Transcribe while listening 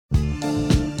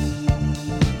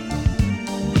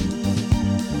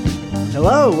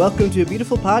Hello, welcome to a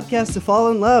beautiful podcast to fall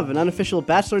in love, an unofficial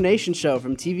Bachelor Nation show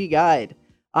from TV Guide.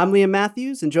 I'm Liam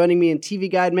Matthews, and joining me in TV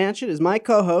Guide Mansion is my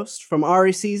co-host from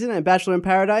Ari Season and Bachelor in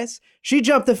Paradise. She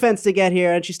jumped the fence to get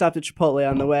here, and she stopped at Chipotle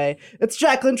on the way. It's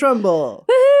Jacqueline Trumbull.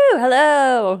 Woohoo!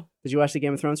 Hello. Did you watch the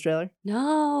Game of Thrones trailer?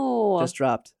 No. Just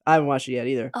dropped. I haven't watched it yet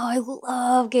either. Oh, I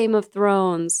love Game of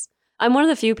Thrones. I'm one of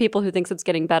the few people who thinks it's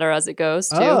getting better as it goes,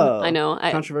 too. Oh, I know.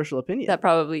 Controversial opinion. That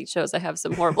probably shows I have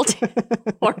some horrible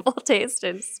taste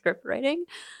in script writing.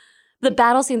 The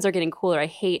battle scenes are getting cooler. I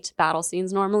hate battle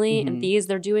scenes normally, and these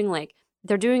they're doing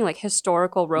like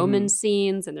historical Roman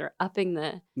scenes, and they're upping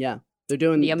the they're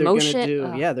doing the emotion.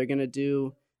 They're gonna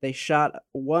do. They shot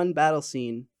one battle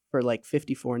scene for like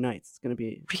 54 nights. It's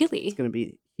gonna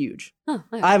be huge. Oh,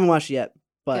 okay. I haven't watched it yet,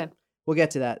 but we'll get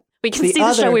to that. We can see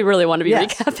the show we really want to be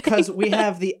recapping. Because we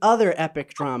have the other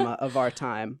epic drama of our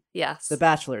time, yes, The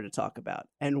Bachelor, to talk about.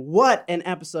 And what an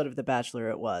episode of The Bachelor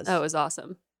it was. Oh, it was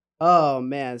awesome. Oh,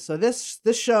 man. So this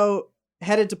show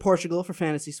headed to Portugal for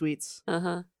fantasy suites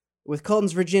with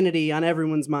Colton's virginity on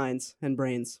everyone's minds and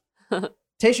brains.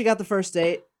 Tayshia got the first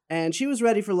date, and she was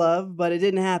ready for love, but it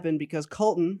didn't happen because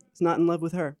Colton is not in love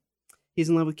with her. He's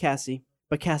in love with Cassie,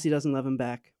 but Cassie doesn't love him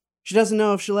back. She doesn't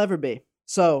know if she'll ever be.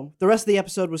 So the rest of the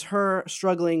episode was her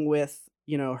struggling with,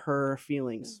 her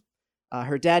feelings.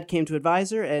 Her dad came to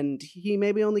advise her, and he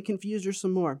maybe only confused her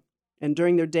some more. And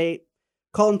during their date,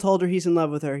 Colton told her he's in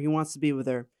love with her, he wants to be with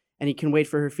her, and he can wait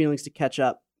for her feelings to catch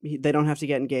up. They don't have to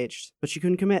get engaged. But she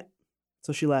couldn't commit,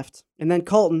 so she left. And then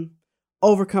Colton,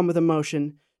 overcome with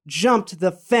emotion, jumped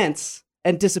the fence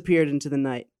and disappeared into the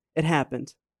night. It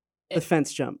happened. The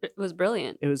fence jump. It was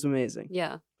brilliant. It was amazing.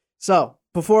 Yeah. So,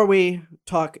 before we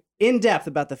talk in depth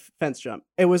about the fence jump,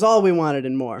 it was all we wanted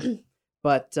and more.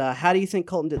 But how do you think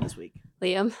Colton did this week?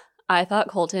 Liam, I thought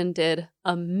Colton did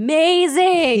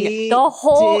amazing. The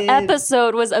whole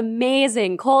episode was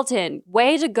amazing. Colton,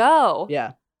 way to go.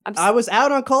 Yeah. I was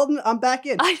out on Colton. I'm back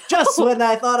in. Just when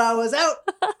I thought I was out,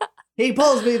 he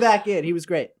pulls me back in. He was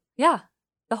great. Yeah.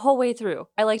 The whole way through.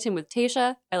 I liked him with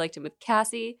Tayshia. I liked him with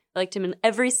Cassie. I liked him in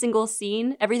every single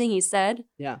scene. Everything he said.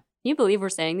 Yeah. Can you believe we're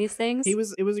saying these things? It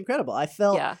was incredible. I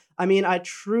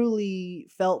truly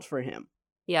felt for him.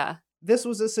 Yeah. This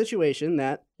was a situation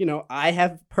that, I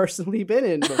have personally been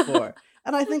in before.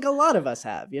 And I think a lot of us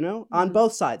have, on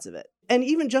both sides of it. And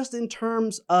even just in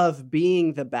terms of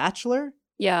being the Bachelor,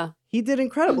 he did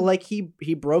incredible. Like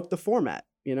he broke the format,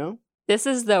 This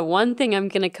is the one thing I'm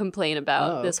going to complain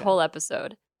about this whole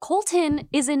episode. Colton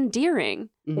is endearing.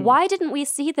 Why didn't we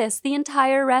see this the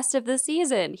entire rest of the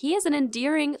season? He is an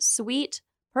endearing, sweet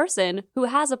person who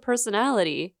has a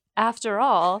personality, after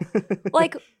all.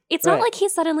 Like, it's not like he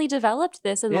suddenly developed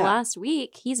this in the last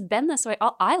week. He's been this way.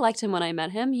 I liked him when I met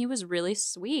him. He was really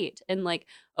sweet and,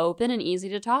 open and easy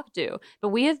to talk to. But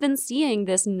we have been seeing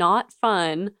this not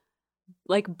fun,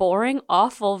 boring,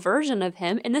 awful version of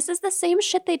him. And this is the same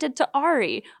shit they did to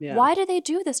Ari. Yeah. Why do they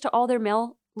do this to all their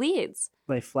male leads?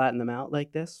 They flatten them out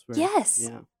like this?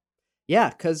 Yes.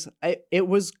 Yeah, because it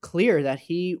was clear that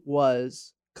he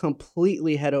was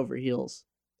completely head over heels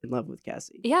in love with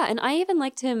Cassie. Yeah, and I even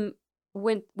liked him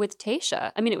with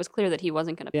Tayshia. I mean, it was clear that he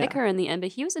wasn't going to pick her in the end,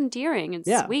 but he was endearing and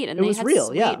sweet, and they had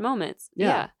sweet moments.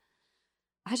 Yeah.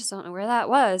 I just don't know where that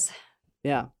was.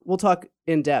 Yeah, we'll talk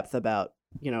in depth about,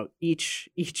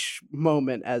 each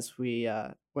moment as we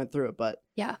went through it, but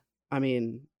I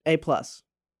mean, A+.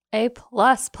 A++++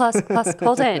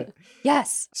 Colton.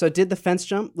 Yes. So did the fence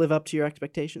jump live up to your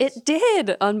expectations? It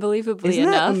did, unbelievably enough.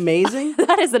 Isn't that amazing?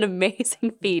 That is an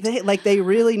amazing feat. They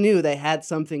really knew they had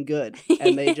something good,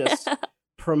 and they just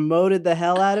promoted the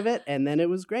hell out of it, and then it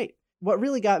was great. What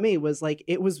really got me was I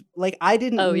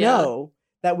didn't know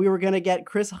that we were going to get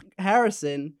Chris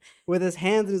Harrison with his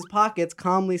hands in his pockets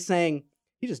calmly saying,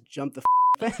 he just jumped the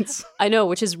fence. I know,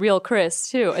 which is real Chris,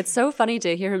 too. It's so funny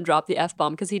to hear him drop the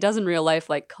F-bomb because he does in real life,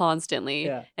 constantly.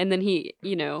 Yeah. And then he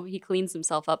cleans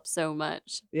himself up so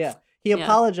much. Yeah. He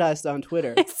apologized on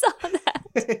Twitter. I saw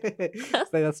that.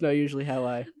 That's not usually how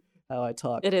I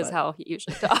talk. It is how he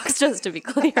usually talks, just to be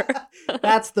clear.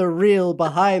 That's the real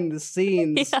behind the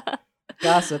scenes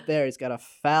gossip there. He's got a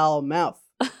foul mouth.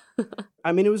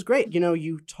 I mean, it was great.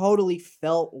 You totally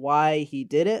felt why he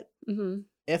did it. Mm-hmm.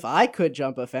 If I could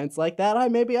jump a fence like that,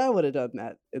 maybe I would have done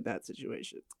that in that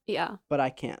situation. Yeah. But I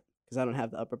can't because I don't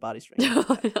have the upper body strength.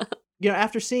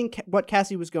 After seeing what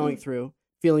Cassie was going through,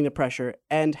 feeling the pressure,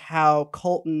 and how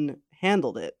Colton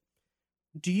handled it,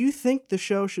 do you think the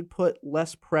show should put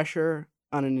less pressure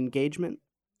on an engagement?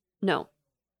 No.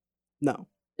 No,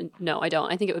 I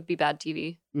don't. I think it would be bad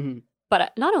TV. Mm-hmm.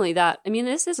 But not only that, I mean,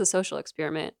 this is a social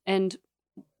experiment. And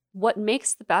what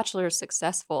makes The Bachelor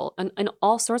successful in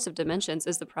all sorts of dimensions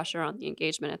is the pressure on the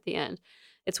engagement at the end.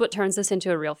 It's what turns this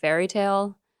into a real fairy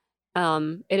tale.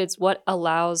 It is what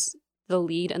allows the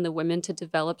lead and the women to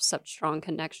develop such strong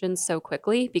connections so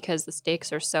quickly because the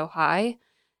stakes are so high.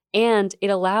 And it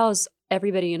allows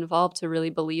everybody involved to really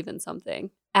believe in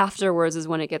something. Afterwards is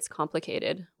when it gets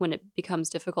complicated, when it becomes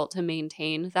difficult to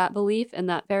maintain that belief in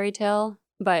that fairy tale.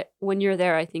 But when you're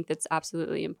there, I think that's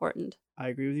absolutely important. I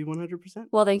agree with you 100%.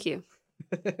 Well, thank you.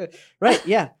 Right,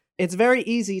 yeah. It's very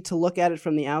easy to look at it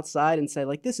from the outside and say,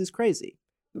 like, this is crazy.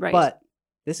 Right. But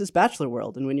this is Bachelor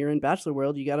World. And when you're in Bachelor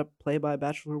World, you got to play by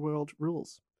Bachelor World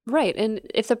rules. Right. And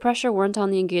if the pressure weren't on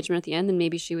the engagement at the end, then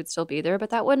maybe she would still be there. But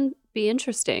that wouldn't be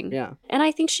interesting. Yeah. And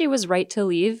I think she was right to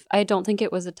leave. I don't think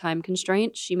it was a time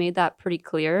constraint. She made that pretty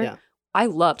clear. Yeah. I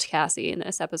loved Cassie in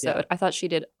this episode. Yeah. I thought she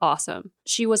did awesome.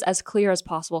 She was as clear as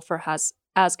possible for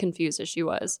as confused as she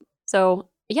was. So,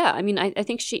 yeah, I mean, I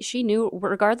think she knew,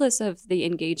 regardless of the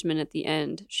engagement at the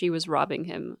end, she was robbing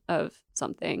him of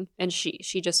something. And she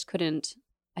just couldn't,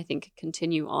 I think,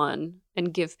 continue on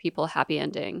and give people a happy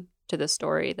ending to the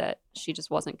story that she just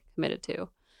wasn't committed to.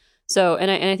 So, and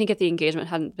I think if the engagement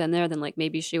hadn't been there, then like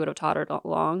maybe she would have tottered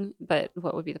along. But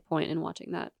what would be the point in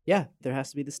watching that? Yeah, there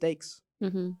has to be the stakes.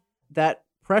 Mm-hmm. That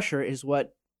pressure is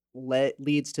what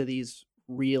leads to these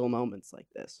real moments like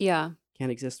this. Yeah.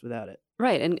 Can't exist without it.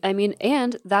 Right. And I mean,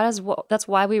 and that's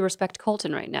why we respect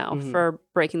Colton right now for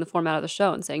breaking the format of the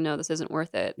show and saying, no, this isn't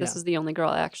worth it. This is the only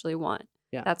girl I actually want.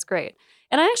 Yeah. That's great.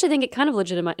 And I actually think it kind of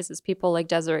legitimizes people like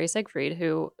Desiree Siegfried,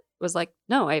 who was like,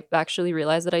 no, I actually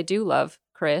realized that I do love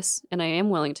Chris and I am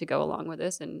willing to go along with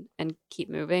this and keep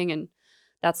moving. And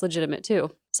that's legitimate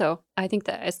too. So I think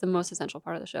that it's the most essential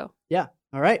part of the show. Yeah.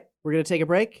 All right. We're going to take a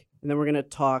break and then we're going to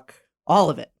talk all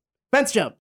of it. Fence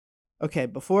jump. Okay.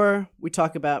 Before we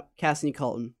talk about Cassie and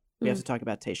Colton, we have to talk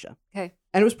about Tayshia. Okay.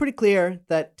 And it was pretty clear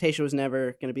that Tayshia was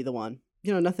never going to be the one.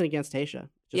 You know, nothing against Tayshia.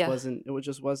 Just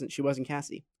wasn't, she wasn't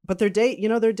Cassie. But their date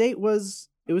was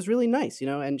really nice,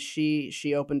 and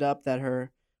she opened up that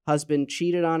her husband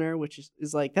cheated on her, which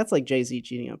is like, that's like Jay-Z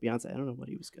cheating on Beyonce. I don't know what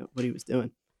he was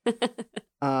doing.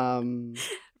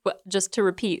 Just to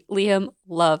repeat, Liam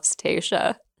loves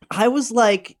Tayshia. I was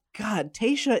like, God,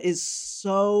 Tayshia is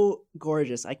so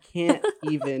gorgeous. I can't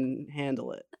even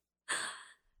handle it.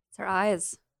 It's her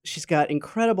eyes. She's got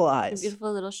incredible eyes. A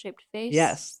beautiful little shaped face.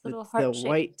 Yes. Little the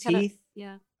white teeth.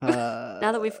 Yeah.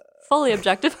 Now that we've fully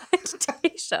objectified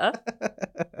Tayshia.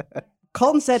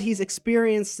 Colton said he's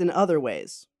experienced in other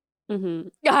ways. Mm-hmm.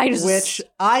 Which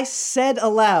I said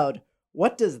aloud.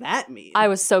 What does that mean? I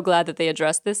was so glad that they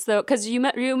addressed this, though, because you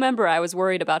remember I was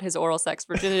worried about his oral sex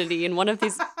virginity in one of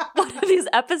these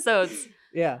episodes.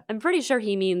 Yeah, I'm pretty sure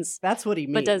he means that's what he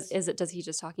means. But does he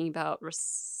just talking about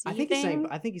receiving? I think he's saying.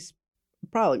 I think he's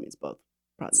probably means both.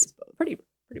 Pretty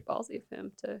ballsy of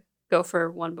him to go for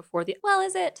one before the. Well,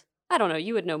 is it? I don't know.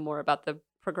 You would know more about the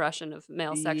progression of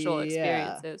male sexual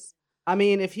experiences. I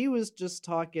mean, if he was just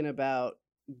talking about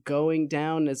going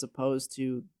down as opposed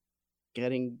to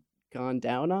getting gone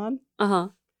down on,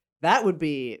 that would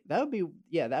be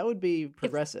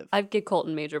progressive. I'd give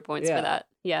Colton major points for that.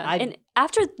 Yeah, and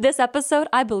after this episode,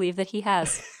 I believe that he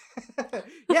has.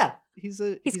 Yeah, he's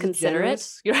considerate,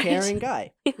 a generous, caring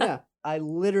guy. Yeah, I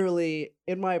literally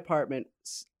in my apartment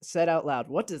said out loud,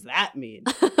 "What does that mean?"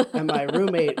 And my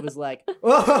roommate was like,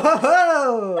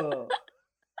 "Whoa!"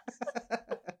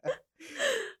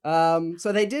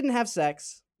 So they didn't have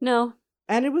sex. No,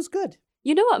 and it was good.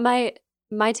 You know what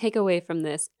my takeaway from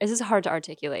this is hard to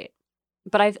articulate,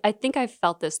 but I think I've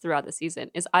felt this throughout the season,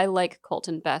 is I like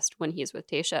Colton best when he's with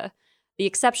Tayshia. The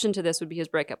exception to this would be his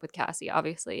breakup with Cassie.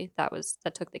 Obviously, that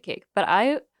took the cake. But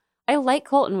I like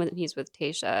Colton when he's with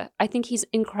Tayshia. I think he's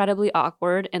incredibly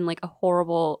awkward and like a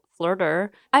horrible flirter.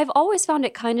 I've always found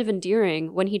it kind of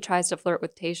endearing when he tries to flirt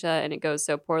with Tayshia and it goes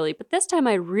so poorly. But this time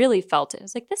I really felt it. I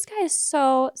was like, this guy is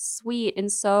so sweet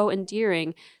and so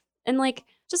endearing. And like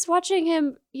just watching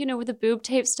him, with the boob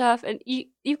tape stuff, and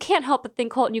you can't help but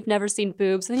think, Colton, you've never seen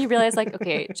boobs. And then you realize, like,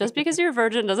 okay, just because you're a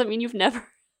virgin doesn't mean you've never.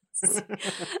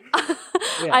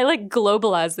 I like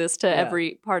globalize this to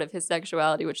every part of his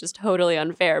sexuality, which is totally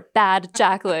unfair. Bad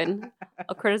Jacqueline.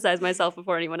 I'll criticize myself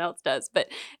before anyone else does, but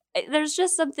there's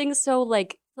just something so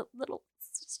like little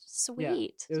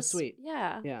sweet. It was sweet.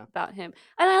 Yeah, about him.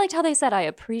 And I liked how they said, "I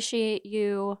appreciate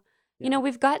you." Yeah.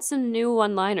 We've got some new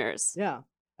one-liners. Yeah.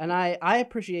 And I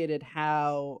appreciated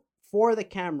how, for the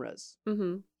cameras,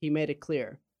 he made it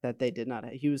clear that they did not.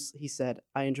 He said,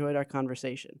 "I enjoyed our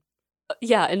conversation."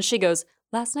 Yeah, and she goes,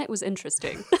 "Last night was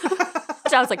interesting."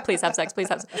 I was like, "Please have sex, please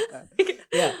have sex."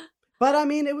 Yeah, But I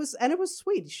mean, it was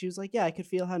sweet. She was like, yeah, I could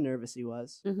feel how nervous he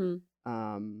was. Mm-hmm.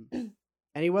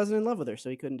 And he wasn't in love with her,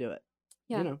 so he couldn't do it.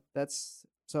 Yeah. You know, that's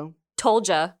so. Told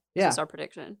ya. Yeah. This is our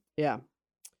prediction. Yeah.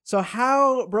 So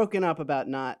how broken up about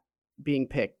not being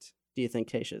picked do you think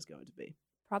Tayshia is going to be?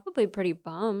 Probably pretty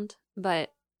bummed,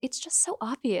 but it's just so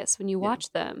obvious when you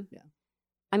watch them. Yeah.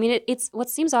 I mean, it's what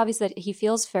seems obvious that he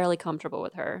feels fairly comfortable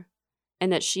with her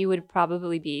and that she would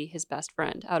probably be his best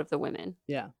friend out of the women.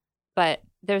 Yeah. But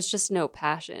there's just no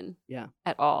passion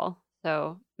at all.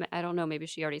 So I don't know. Maybe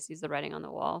she already sees the writing on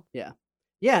the wall. Yeah.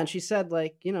 Yeah. And she said,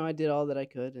 like, you know, I did all that I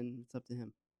could and it's up to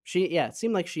him. It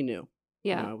seemed like she knew.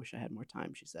 Yeah. You know, I wish I had more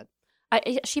time, she said.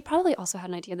 She probably also had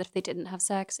an idea that if they didn't have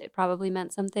sex, it probably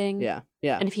meant something. Yeah.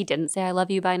 Yeah. And if he didn't say I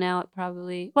love you by now, it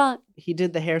probably, well. He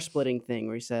did the hair splitting thing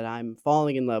where he said, I'm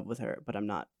falling in love with her, but I'm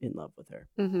not in love with her.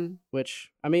 Mm-hmm. Which,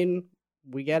 I mean,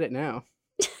 we get it now.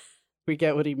 We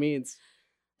get what he means.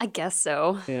 I guess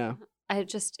so. Yeah.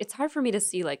 It's hard for me to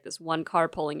see like this one car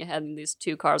pulling ahead and these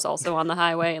two cars also on the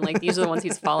highway. And like, these are the ones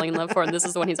he's falling in love for. And this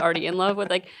is the one he's already in love with.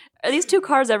 Like, are these two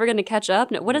cars ever going to catch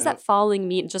up? No, what does that falling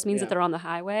mean? It just means that they're on the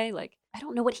highway. Like, I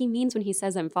don't know what he means when he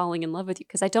says I'm falling in love with you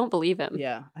because I don't believe him.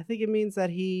 Yeah. I think it means that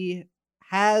he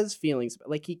has feelings,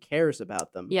 like he cares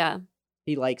about them. Yeah.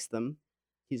 He likes them.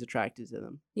 He's attracted to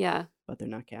them. Yeah. But they're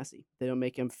not Cassie. They don't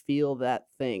make him feel that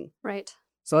thing. Right.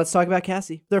 So let's talk about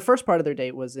Cassie. Their first part of their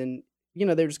date was in, you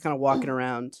know, they were just kind of walking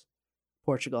around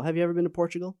Portugal. Have you ever been to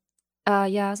Portugal?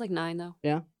 Yeah, I was like 9 though.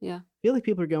 Yeah? Yeah. I feel like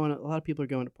a lot of people are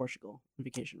going to Portugal on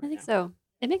vacation right now. I think so.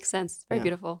 It makes sense. It's very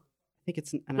beautiful. I think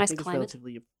it's nice it's climate.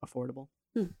 relatively affordable.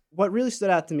 What really stood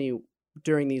out to me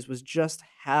during these was just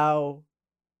how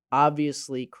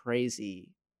obviously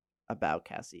crazy about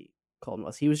Cassie Colton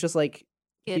was. He was just like,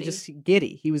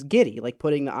 giddy. He was giddy, like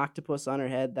putting the octopus on her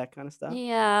head, that kind of stuff.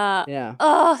 Yeah. Yeah.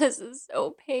 Oh, this is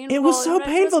so painful. It was so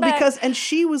painful because, and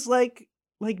she was like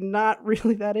not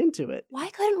really that into it. Why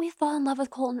couldn't we fall in love with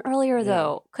Colton earlier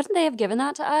though? Couldn't they have given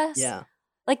that to us? Yeah.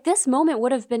 Like this moment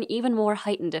would have been even more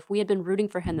heightened if we had been rooting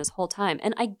for him this whole time.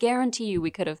 And I guarantee you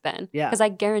we could have been. Yeah. Because I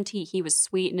guarantee he was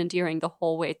sweet and endearing the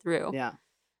whole way through. Yeah.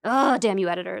 Oh, damn you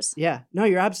editors. Yeah. No,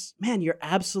 you're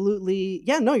absolutely,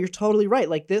 no, you're totally right.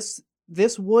 Like this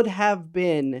would have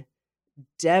been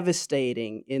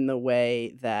devastating in the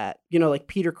way that, you know, like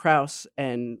Peter Krause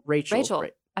and Rachel.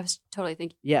 Right? I was totally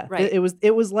thinking. Yeah. Right.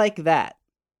 It was like that.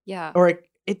 Yeah. Or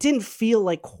it didn't feel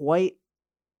like quite,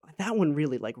 that one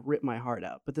really like ripped my heart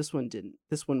out, but this one didn't.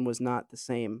 This one was not the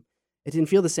same. It didn't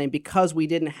feel the same because we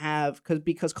didn't have,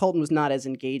 because Colton was not as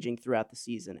engaging throughout the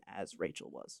season as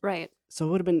Rachel was. Right. So it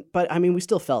would have been, but I mean, we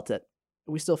still felt it.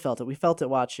 We felt it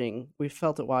watching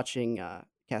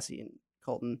Cassie and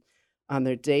Colton on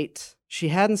their date. She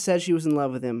hadn't said she was in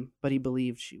love with him, but he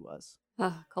believed she was.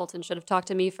 Colton should have talked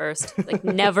to me first. Like,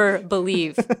 never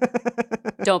believe.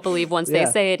 Don't believe once they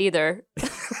say it either.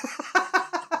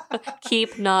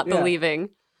 Keep not believing.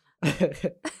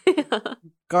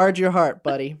 Guard your heart,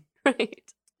 buddy.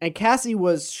 Right. And Cassie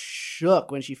was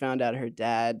shook when she found out her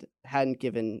dad hadn't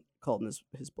given Colton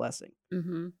his blessing.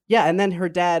 Mm-hmm. Yeah, and then her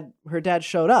dad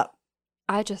showed up.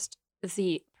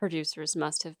 The producers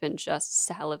must have been just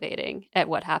salivating at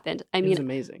what happened. I mean, it was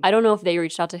amazing. I don't know if they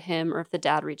reached out to him or if the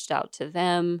dad reached out to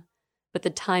them, but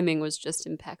the timing was just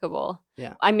impeccable.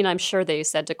 Yeah. I mean, I'm sure they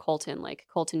said to Colton, like,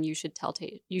 Colton, you should tell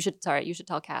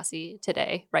Cassie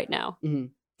today, right now. Mm-hmm.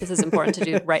 This is important to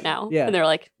do right now. Yeah. And they're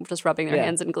like just rubbing their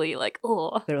hands in glee, like,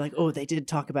 oh. They're like, oh, they did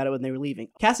talk about it when they were leaving.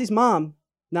 Cassie's mom,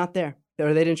 not there.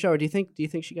 Or they didn't show her. Do you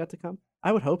think she got to come?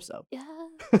 I would hope so. Yeah.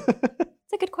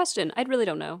 It's a good question. I really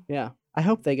don't know. Yeah. I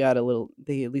hope they at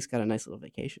least got a nice little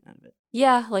vacation out of it.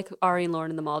 Yeah, like Ari and Lauren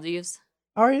in the Maldives.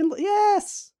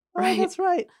 Yes. Right. Oh, that's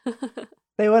right.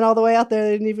 They went all the way out there.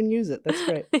 They didn't even use it. That's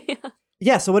great.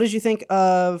 Yeah. So what did you think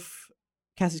of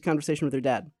Cassie's conversation with her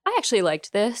dad? I actually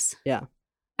liked this. Yeah.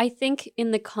 I think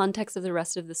in the context of the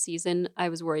rest of the season, I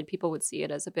was worried people would see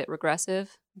it as a bit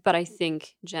regressive. But I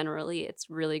think generally it's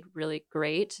really, really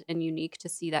great and unique to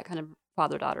see that kind of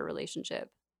father-daughter relationship.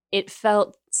 It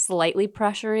felt slightly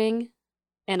pressuring.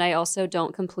 And I also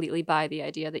don't completely buy the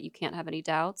idea that you can't have any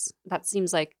doubts. That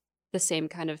seems like the same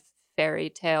kind of fairy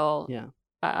tale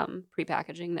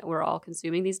prepackaging that we're all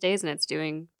consuming these days. And it's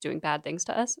doing bad things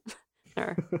to us.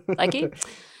 Or liking.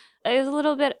 I was a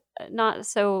little bit not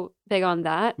so big on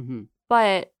that. Mm-hmm.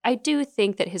 But I do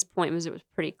think that his point was it was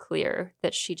pretty clear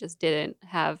that she just didn't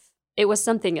have, it was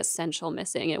something essential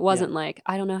missing. It wasn't like,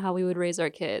 I don't know how we would raise our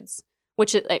kids,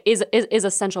 which is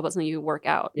essential, but something you work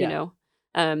out, you know?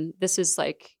 This is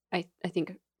like, I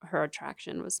think her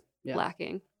attraction was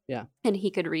lacking. Yeah. And he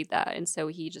could read that. And so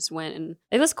he just went and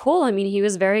it was cool. I mean, he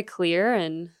was very clear.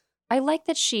 And I like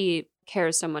that she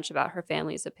cares so much about her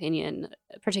family's opinion,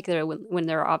 particularly when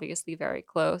they're obviously very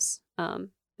close. And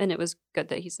it was good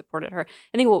that he supported her.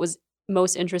 I think what was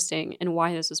most interesting and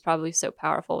why this was probably so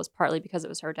powerful was partly because it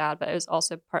was her dad, but it was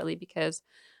also partly because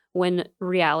when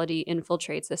reality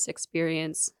infiltrates this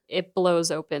experience, it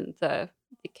blows open the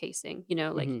casing,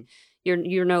 like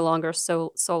you're no longer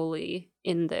so solely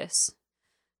in this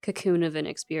cocoon of an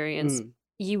experience.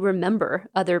 You remember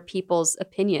other people's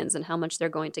opinions and how much they're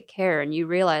going to care, and you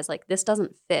realize like this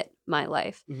doesn't fit my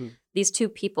life. These two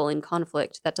people in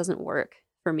conflict, that doesn't work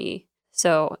for me.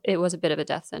 So it was a bit of a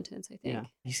death sentence, I think. Yeah.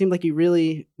 He seemed like he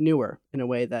really knew her in a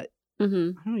way that I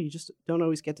don't know, you just don't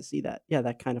always get to see that. Yeah,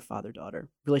 that kind of father-daughter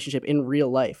relationship in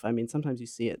real life. I mean, sometimes you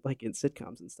see it like in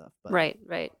sitcoms and stuff. But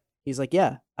right. He's like,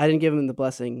 yeah, I didn't give him the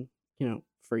blessing,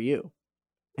 for you.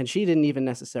 And she didn't even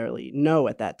necessarily know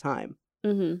at that time.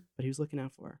 But he was looking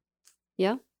out for her.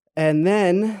 Yeah. And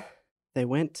then they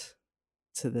went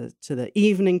to the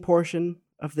evening portion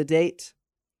of the date.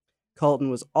 Colton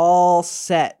was all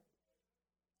set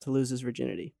to lose his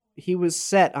virginity. He was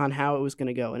set on how it was going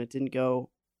to go, and it didn't go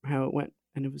how it went,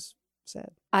 and it was sad.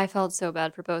 I felt so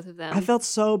bad for both of them. I felt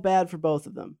so bad for both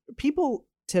of them. People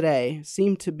today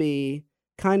seem to be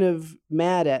kind of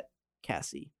mad at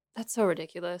Cassie. That's so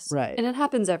ridiculous. Right. And it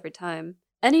happens every time.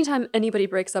 Anytime anybody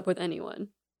breaks up with anyone,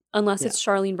 unless it's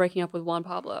Charlene breaking up with Juan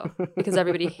Pablo, because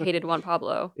everybody hated Juan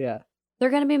Pablo. Yeah. They're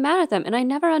going to be mad at them. And I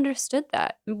never understood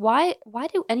that. Why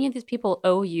do any of these people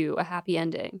owe you a happy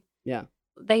ending? Yeah.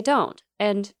 They don't.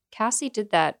 And Cassie did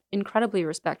that incredibly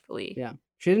respectfully. Yeah.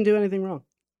 She didn't do anything wrong.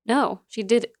 No, she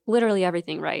did literally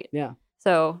everything right. Yeah.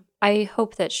 So I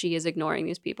hope that she is ignoring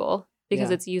these people because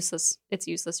it's useless. It's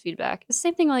useless feedback. The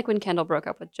same thing like when Kendall broke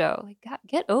up with Joe. Like, God,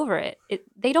 get over it.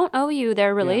 They don't owe you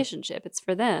their relationship. It's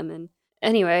for them. And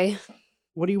anyway.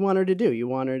 What do you want her to do? You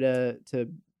want her to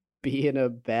be in a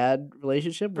bad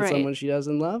relationship with someone she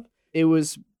doesn't love? It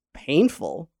was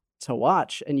painful to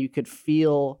watch, and you could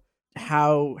feel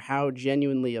how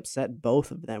genuinely upset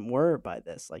both of them were by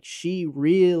this. Like, she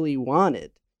really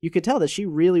wanted, you could tell that she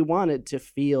really wanted to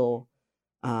feel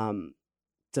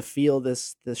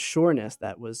this sureness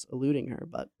that was eluding her,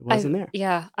 but it wasn't there.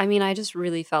 Yeah. I mean, I just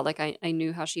really felt like I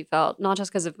knew how she felt, not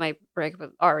just because of my breakup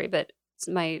with Ari, but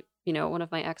my, one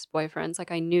of my ex-boyfriends.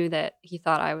 Like, I knew that he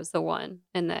thought I was the one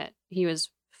and that he was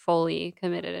fully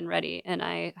committed and ready, and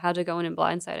I had to go in and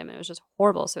blindside him, and it was just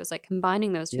horrible. So it's like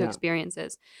combining those two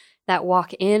experiences, that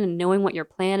walk in and knowing what you're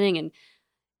planning and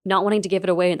not wanting to give it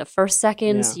away in the first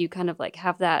second. Yeah. So you kind of like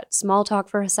have that small talk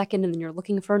for a second, and then you're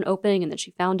looking for an opening, and then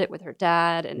she found it with her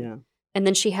dad. And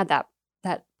then she had that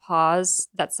pause,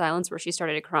 that silence where she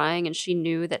started crying, and she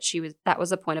knew that that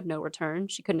was a point of no return.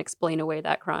 She couldn't explain away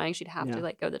that crying. She'd have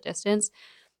to go the distance.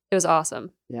 It was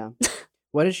awesome. Yeah.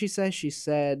 What did she say? She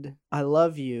said, I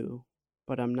love you,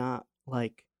 but I'm not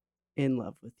like in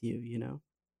love with you,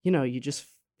 you just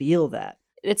feel that.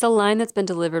 It's a line that's been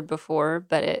delivered before,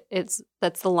 but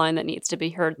that's the line that needs to be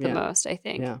heard the most, I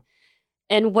think. Yeah.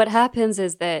 And what happens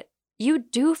is that you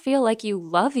do feel like you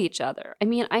love each other. I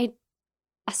mean,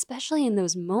 especially in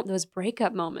those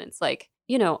breakup moments, like,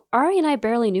 Ari and I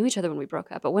barely knew each other when we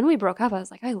broke up, but when we broke up, I was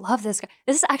like, I love this guy.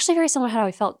 This is actually very similar to how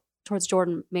I felt towards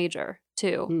Jordan Major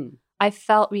too. I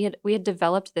felt we had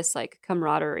developed this like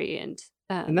camaraderie, and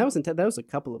that was a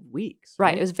couple of weeks,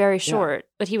 right? It was very short,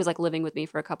 but he was like living with me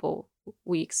for a couple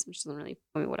weeks, which doesn't really,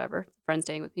 whatever, friend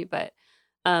staying with me. But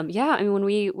I mean,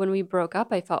 when we broke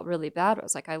up, I felt really bad. I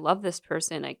was like, I love this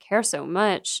person, I care so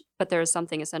much, but there's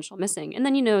something essential missing. And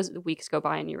then the weeks go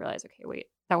by, and you realize, okay, wait,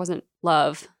 that wasn't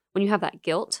love. When you have that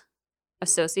guilt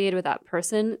associated with that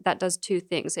person, that does two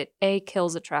things. It A,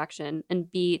 kills attraction,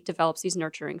 and B, develops these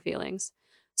nurturing feelings.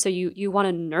 So you want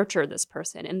to nurture this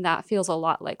person, and that feels a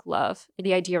lot like love.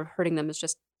 The idea of hurting them is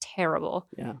just terrible.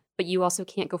 Yeah. But you also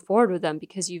can't go forward with them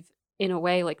because you've, in a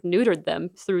way, like neutered them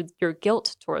through your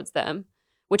guilt towards them,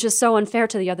 which is so unfair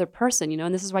to the other person,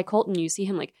 And this is why Colton, you see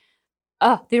him like,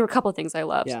 there were a couple of things I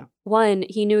loved. Yeah. One,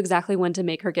 he knew exactly when to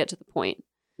make her get to the point.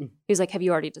 He was like, have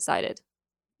you already decided?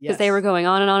 Because Yes. they were going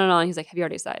on and on and on. He's like, have you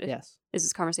already decided? Yes. Is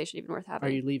this conversation even worth having?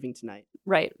 Are you leaving tonight?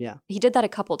 Right. Yeah. He did that a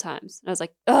couple times. And I was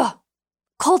like, ugh,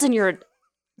 Colton, you're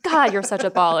such a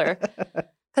baller.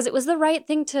 Because it was the right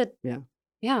thing to. Yeah.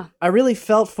 Yeah. I really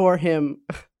felt for him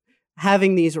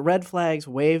having these red flags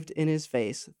waved in his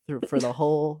face for the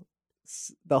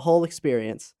whole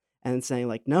experience, and saying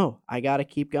like, no, I got to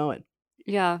keep going.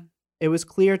 Yeah. It was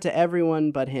clear to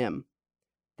everyone but him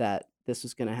that this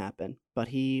was going to happen, but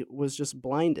he was just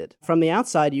blinded. From the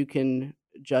outside, you can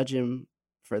judge him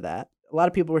for that. A lot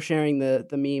of people were sharing the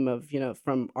meme of,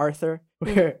 from Arthur,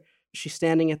 where she's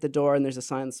standing at the door and there's a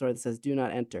sign on the door that says, do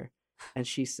not enter. And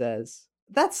she says,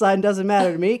 that sign doesn't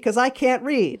matter to me because I can't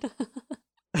read.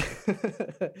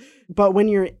 But when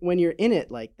you're in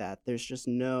it like that, there's just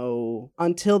no,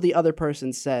 until the other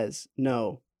person says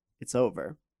no, it's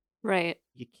over. Right.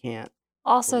 You can't.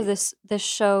 Also, this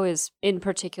show is in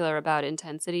particular about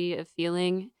intensity of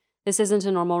feeling. This isn't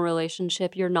a normal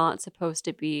relationship. You're not supposed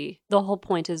to be. The whole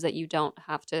point is that you don't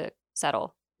have to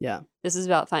settle. Yeah. This is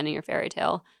about finding your fairy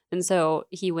tale. And so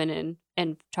he went in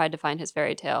and tried to find his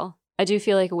fairy tale. I do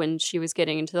feel like when she was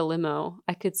getting into the limo,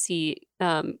 I could see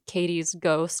Katie's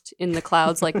ghost in the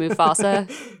clouds like Mufasa,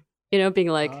 being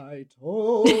like, I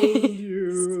told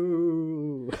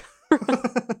you.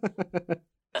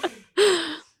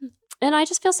 And I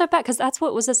just feel so bad because that's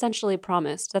what was essentially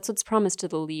promised. That's what's promised to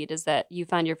the lead, is that you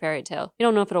find your fairy tale. You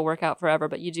don't know if it'll work out forever,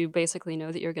 but you do basically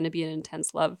know that you're going to be in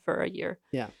intense love for a year.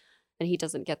 Yeah. And he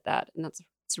doesn't get that. And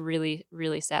it's really,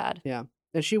 really sad. Yeah.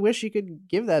 And she wished she could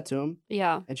give that to him.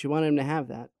 Yeah. And she wanted him to have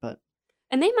that.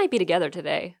 And they might be together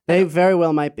today. They very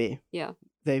well might be. Yeah.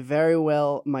 They very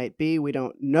well might be. We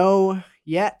don't know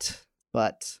yet,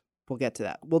 but we'll get to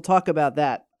that. We'll talk about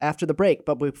that after the break.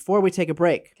 But before we take a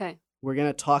break, okay, we're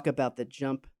going to talk about the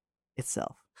jump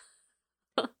itself.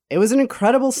 It was an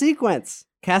incredible sequence.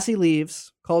 Cassie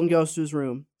leaves. Colton goes to his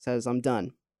room, says, I'm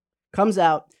done. Comes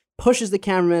out, pushes the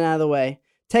cameraman out of the way,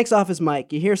 takes off his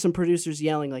mic. You hear some producers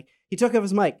yelling, like, he took off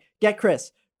his mic. Get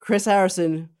Chris. Chris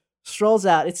Harrison strolls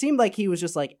out. It seemed like he was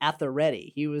just like at the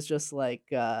ready. He was just like...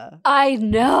 I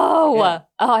know. Yeah.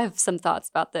 Oh, I have some thoughts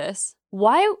about this.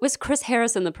 Why was Chris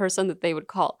Harrison the person that they would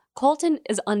call? Colton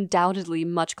is undoubtedly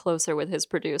much closer with his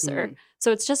producer. Mm.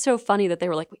 So it's just so funny that they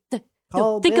were like,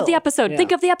 think of the episode. Yeah.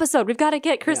 Think of the episode. We've got to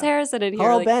get Chris Harrison in here.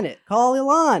 Call Bennett. Call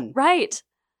Elon. Right.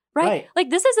 Like,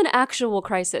 this is an actual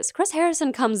crisis. Chris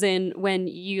Harrison comes in when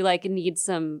you, like, need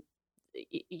some,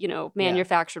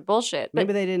 manufactured bullshit. But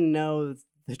maybe they didn't know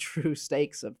the true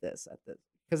stakes of this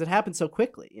because it happened so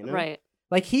quickly, Right.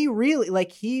 Like, he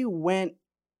went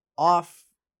off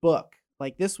book.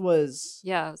 Like, this was...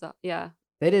 Yeah.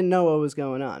 They didn't know what was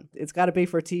going on. It's got to be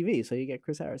for TV, so you get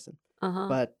Chris Harrison. Uh-huh.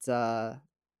 But,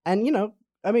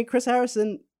 Chris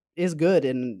Harrison is good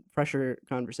in pressure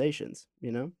conversations,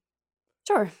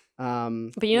 Sure.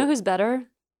 But you know who's better?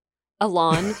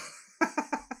 Elon,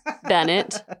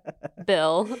 Bennett,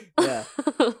 Bill. Yeah.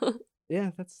 Yeah,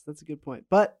 that's a good point.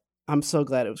 But I'm so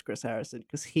glad it was Chris Harrison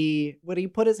because when he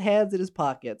put his hands in his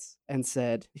pockets and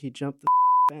said he jumped the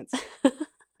fence.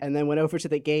 And then went over to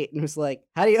the gate and was like,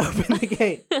 how do you open the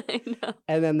gate? I know.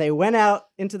 And then they went out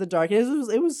into the dark. It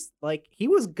was like, he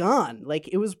was gone. Like,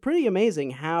 it was pretty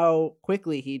amazing how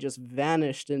quickly he just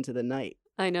vanished into the night.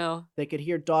 I know. They could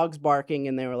hear dogs barking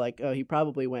and they were like, oh, he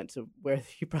probably went to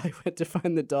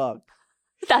find the dog.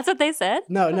 That's what they said?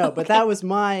 No, okay. But that was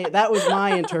my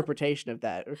interpretation of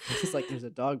that. It's like, there's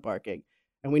a dog barking.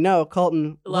 And we know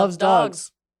Colton loves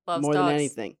dogs more than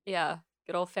anything. Yeah.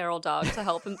 Good old feral dog to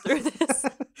help him through this.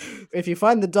 If you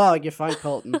find the dog, you find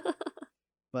Colton.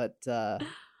 But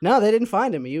no, they didn't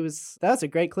find him. That was a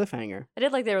great cliffhanger. I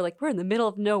did like they were like, we're in the middle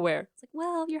of nowhere. It's like,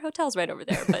 well, your hotel's right over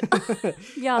there. But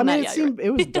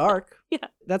it was dark. Yeah.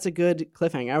 That's a good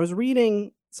cliffhanger. I was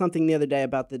reading something the other day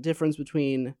about the difference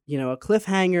between, a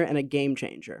cliffhanger and a game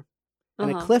changer. And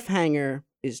a cliffhanger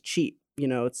is cheap.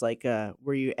 It's like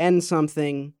where you end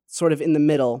something sort of in the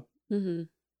middle. Mm-hmm.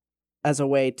 As a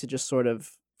way to just sort of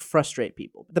frustrate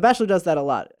people. The Bachelor does that a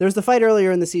lot. There was the fight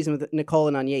earlier in the season with Nicole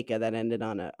and Onyeka that ended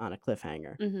on a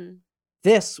cliffhanger. Mm-hmm.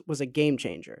 This was a game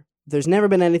changer. There's never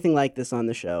been anything like this on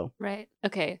the show. Right.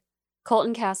 Okay.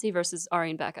 Colton Cassie versus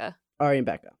Ari and Becca. Ari and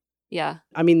Becca. Yeah.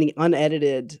 I mean, the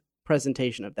unedited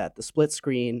presentation of that, the split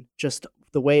screen, just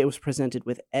the way it was presented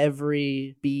with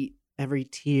every beat, every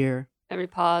tear. Every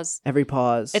pause.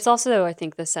 It's also, I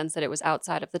think, the sense that it was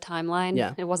outside of the timeline.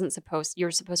 Yeah. It wasn't you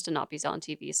were supposed to not be on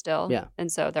TV still. Yeah.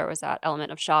 And so there was that element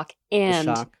of shock.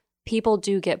 And people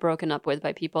do get broken up with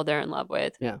by people they're in love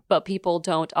with. Yeah. But people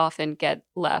don't often get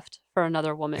left for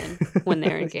another woman when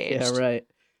they're engaged. Yeah, right.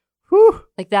 Whew.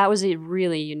 Like, that was a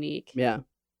really unique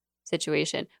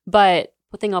situation. But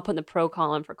the thing I'll put in the pro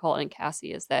column for Colton and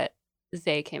Cassie is that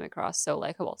they came across so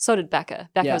likable. So did Becca.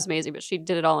 Becca was amazing, but she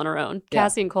did it all on her own. Yeah.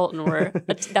 Cassie and Colton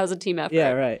that was a team effort.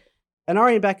 Yeah, right. And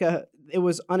Ari and Becca, it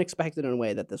was unexpected in a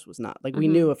way that this was not. Like, we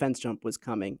knew a fence jump was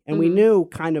coming, and we knew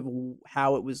kind of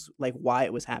how it was, like, why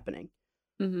it was happening.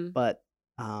 Mm-hmm. But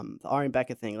the Ari and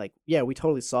Becca thing, like, yeah, we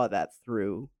totally saw that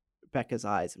through Becca's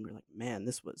eyes, and we were like, man,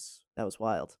 that was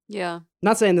wild. Yeah.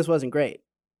 Not saying this wasn't great.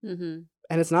 Mm-hmm.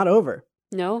 And it's not over.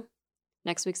 No.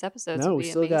 Next week's episodes. No, we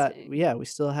still amazing. We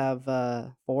still have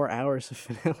 4 hours of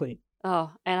finale.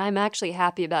 Oh, and I'm actually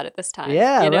happy about it this time.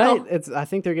 Yeah, right. I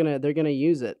think they're gonna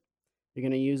use it. They're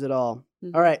gonna use it all.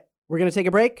 Mm-hmm. All right, We're going to take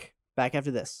a break. Back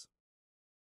after this.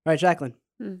 All right, Jacqueline.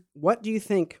 What do you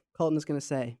think Colton is going to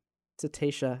say to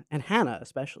Tayshia and Hannah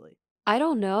especially? I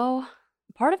don't know.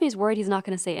 Part of me is worried he's not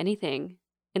going to say anything.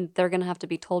 And they're going to have to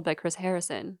be told by Chris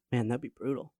Harrison. Man, that'd be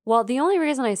brutal. Well, the only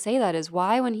reason I say that is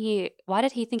why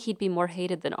did he think he'd be more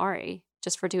hated than Ari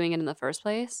just for doing it in the first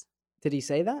place? Did he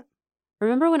say that?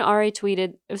 Remember when Ari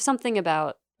tweeted, it was something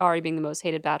about Ari being the most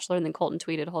hated Bachelor, and then Colton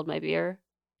tweeted, "Hold my beer."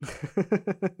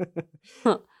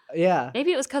 Yeah.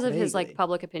 Maybe it was because of his like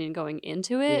public opinion going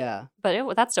into it. Yeah.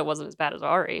 But that still wasn't as bad as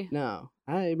Ari. No.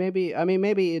 Maybe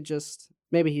he just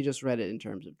read it in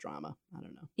terms of drama. I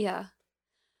don't know. Yeah.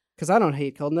 Because I don't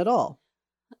hate Colton at all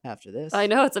after this. I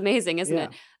know, it's amazing, isn't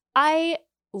it? I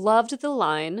loved the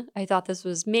line. I thought this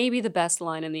was maybe the best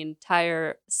line in the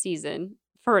entire season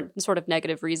for sort of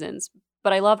negative reasons.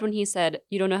 But I loved when he said,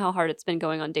 "You don't know how hard it's been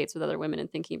going on dates with other women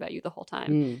and thinking about you the whole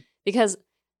time." Because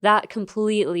that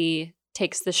completely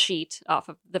takes the sheet off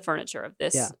of the furniture of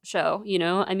this show, you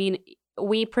know? I mean,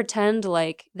 we pretend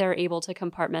like they're able to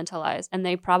compartmentalize, and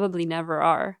they probably never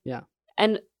are. Yeah.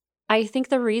 And I think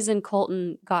the reason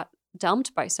Colton got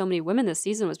dumped by so many women this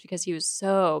season was because he was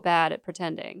so bad at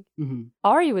pretending.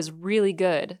 Ari was really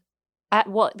good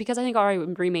because I think Ari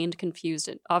remained confused,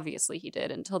 and obviously he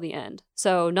did until the end.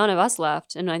 So none of us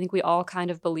left, and I think we all kind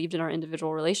of believed in our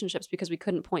individual relationships because we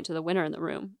couldn't point to the winner in the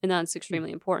room, and that's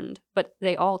extremely important. But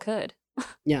they all could.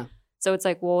 Yeah. So it's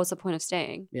like, well, what's the point of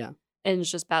staying? Yeah. And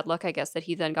it's just bad luck, I guess, that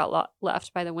he then got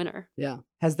left by the winner. Yeah.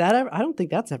 Has that ever? I don't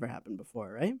think that's ever happened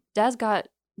before, right? Des got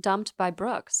dumped by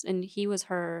Brooks, and he was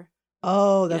her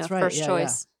right. First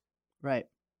choice. Yeah.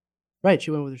 Right.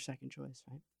 She went with her second choice,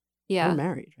 right? Yeah. They're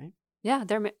married, right?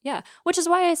 Yeah, which is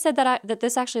why I said that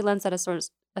this actually lends that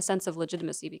a sense of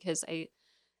legitimacy, because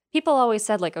people always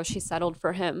said like, oh, she settled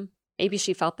for him. Maybe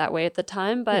she felt that way at the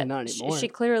time, but not anymore. She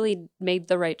clearly made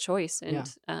the right choice, and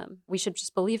we should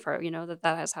just believe her,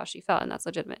 that is how she felt, and that's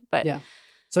legitimate. But yeah.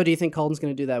 So do you think Colton's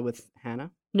going to do that with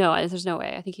Hannah? No, there's no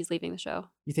way. I think he's leaving the show.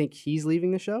 You think he's leaving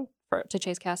the show? To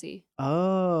chase Cassie.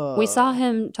 Oh. We saw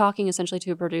him talking essentially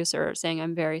to a producer saying,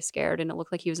 "I'm very scared," and it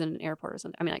looked like he was in an airport or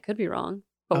something. I mean, I could be wrong.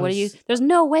 But there's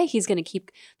no way he's going to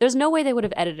there's no way they would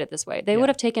have edited it this way. They would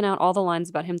have taken out all the lines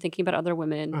about him thinking about other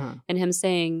women and him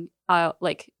saying,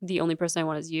 like, the only person I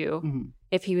want is you,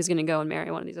 if he was going to go and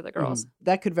marry one of these other girls.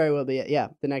 That could very well be it. Yeah.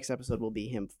 The next episode will be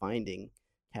him finding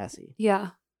Cassie.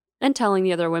 Yeah. And telling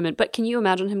the other women. But can you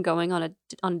imagine him going on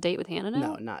a date with Hannah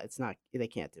now? No, it's not. They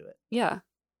can't do it. Yeah.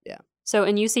 Yeah. So,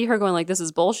 and you see her going like, "This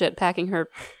is bullshit," packing her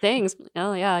things.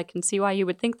 Oh yeah, I can see why you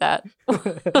would think that.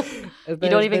 You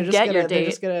don't even get your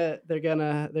date. They're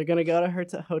gonna go to her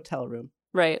hotel room.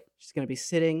 Right. She's gonna be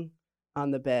sitting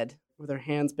on the bed with her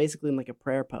hands basically in like a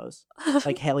prayer pose,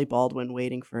 like Haley Baldwin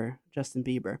waiting for Justin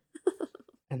Bieber.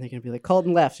 And they're gonna be like,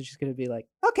 "Colton left," and she's gonna be like,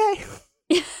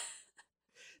 "Okay."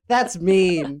 That's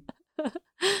mean.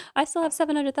 I still have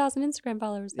 700,000 Instagram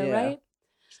followers though, right?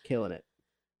 She's killing it.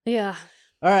 Yeah.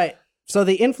 All right. So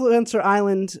the Influencer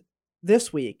Island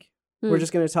this week, we're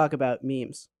just going to talk about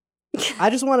memes. I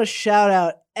just want to shout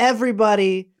out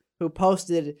everybody who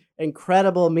posted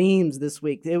incredible memes this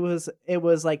week. It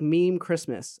was like meme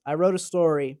Christmas. I wrote a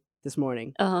story this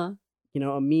morning. A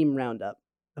meme roundup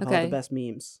of all the best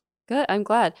memes. Good. I'm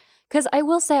glad. Because I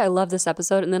will say I love this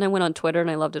episode, and then I went on Twitter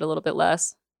and I loved it a little bit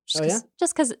less.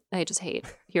 Just because I just hate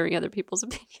hearing other people's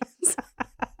opinions.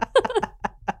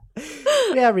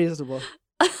 Yeah, reasonable.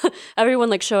 Everyone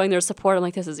like showing their support. I'm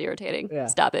like, this is irritating. Yeah.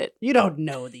 Stop it. You don't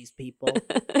know these people.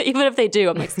 Even if they do,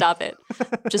 I'm like, stop it.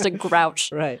 Just a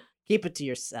grouch. Right. Keep it to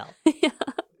yourself. Yeah.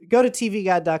 Go to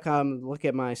tvguide.com and look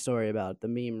at my story about the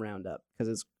meme roundup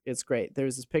because it's great.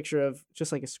 There's this picture of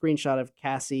just like a screenshot of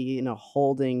Cassie,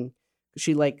 holding.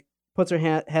 She like puts her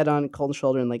head on Colton's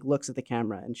shoulder and like looks at the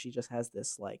camera, and she just has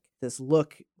this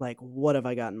look like, what have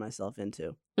I gotten myself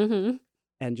into? Mm-hmm.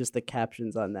 And just the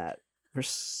captions on that were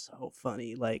so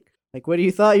funny. Like what do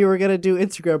you thought you were gonna do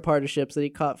Instagram partnerships and he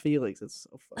caught feelings? It's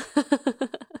so funny.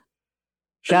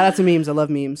 Shout out to memes. I love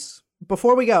memes.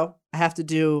 Before we go, I have to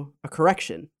do a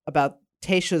correction about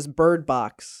Tayshia's Bird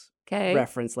Box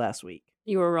reference last week.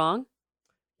 You were wrong?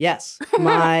 Yes.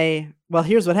 Well,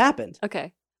 here's what happened.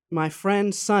 Okay. My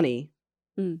friend Sunny,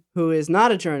 who is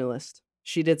not a journalist,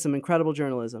 she did some incredible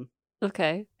journalism.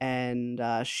 Okay. And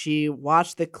she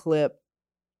watched the clip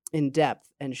in depth,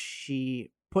 and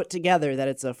she put together that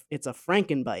it's a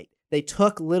Frankenbite. They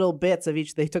took little bits of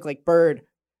each. They took like bird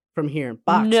from here and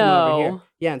box from over here.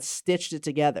 Yeah, and stitched it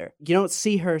together. You don't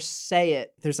see her say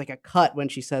it. There's like a cut when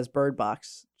she says Bird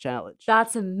Box Challenge.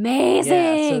 That's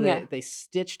amazing. Yeah, so they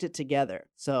stitched it together.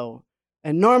 So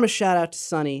enormous shout out to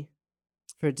Sunny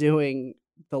for doing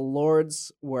the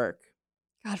Lord's work.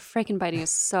 God, Frankenbiting is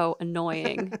so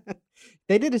annoying.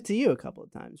 They did it to you a couple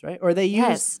of times, right? Or they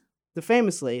used,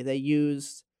 famously, they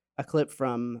used a clip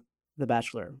from The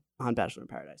Bachelor on Bachelor in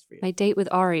Paradise for you. My date with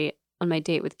Ari on my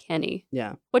date with Kenny.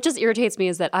 Yeah. What just irritates me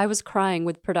is that I was crying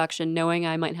with production knowing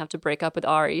I might have to break up with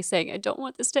Ari, saying, I don't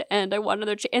want this to end. I want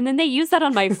another and then they used that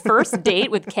on my first date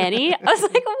with Kenny. I was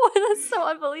like, what? That's so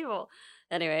unbelievable.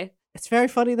 Anyway. It's very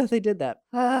funny that they did that.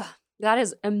 That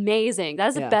is amazing. That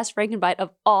is the best Frankenbite of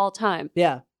all time.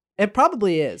 Yeah. It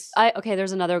probably is.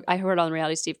 There's another, I heard on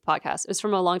Reality Steve podcast. It was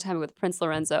from a long time ago with Prince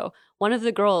Lorenzo. One of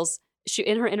the girls,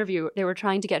 in her interview, they were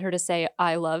trying to get her to say,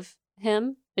 I love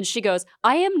him. And she goes,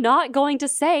 I am not going to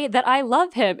say that I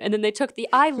love him. And then they took the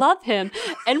I love him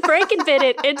and Frankenbit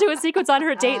it into a sequence on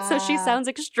her date so she sounds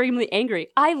extremely angry.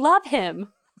 I love him.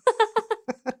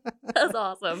 That's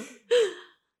awesome.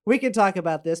 We can talk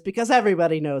about this because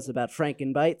everybody knows about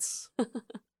Frankenbites. All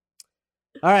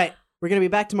right. We're going to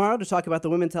be back tomorrow to talk about the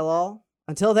Women Tell All.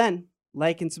 Until then,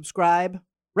 like and subscribe,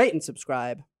 rate and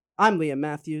subscribe. I'm Liam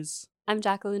Matthews. I'm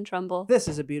Jacqueline Trumbull. This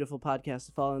is a beautiful podcast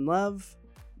to fall in love.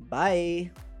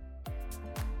 Bye.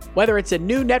 Whether it's a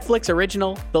new Netflix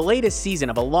original, the latest season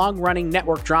of a long-running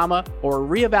network drama, or a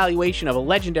reevaluation of a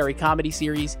legendary comedy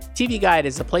series, TV Guide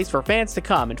is the place for fans to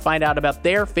come and find out about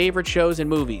their favorite shows and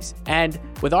movies. And,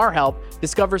 with our help,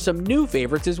 discover some new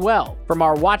favorites as well. From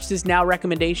our Watch This Now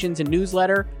recommendations and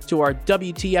newsletter, to our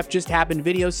WTF Just Happened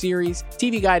video series,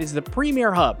 TV Guide is the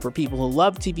premier hub for people who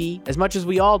love TV as much as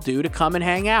we all do to come and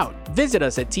hang out. Visit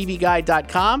us at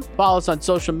tvguide.com, follow us on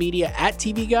social media at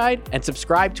TV Guide, and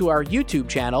subscribe to our YouTube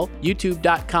channel,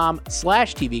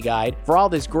 youtube.com/TVGuide, for all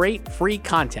this great free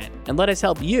content. And let us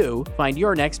help you find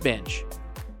your next binge.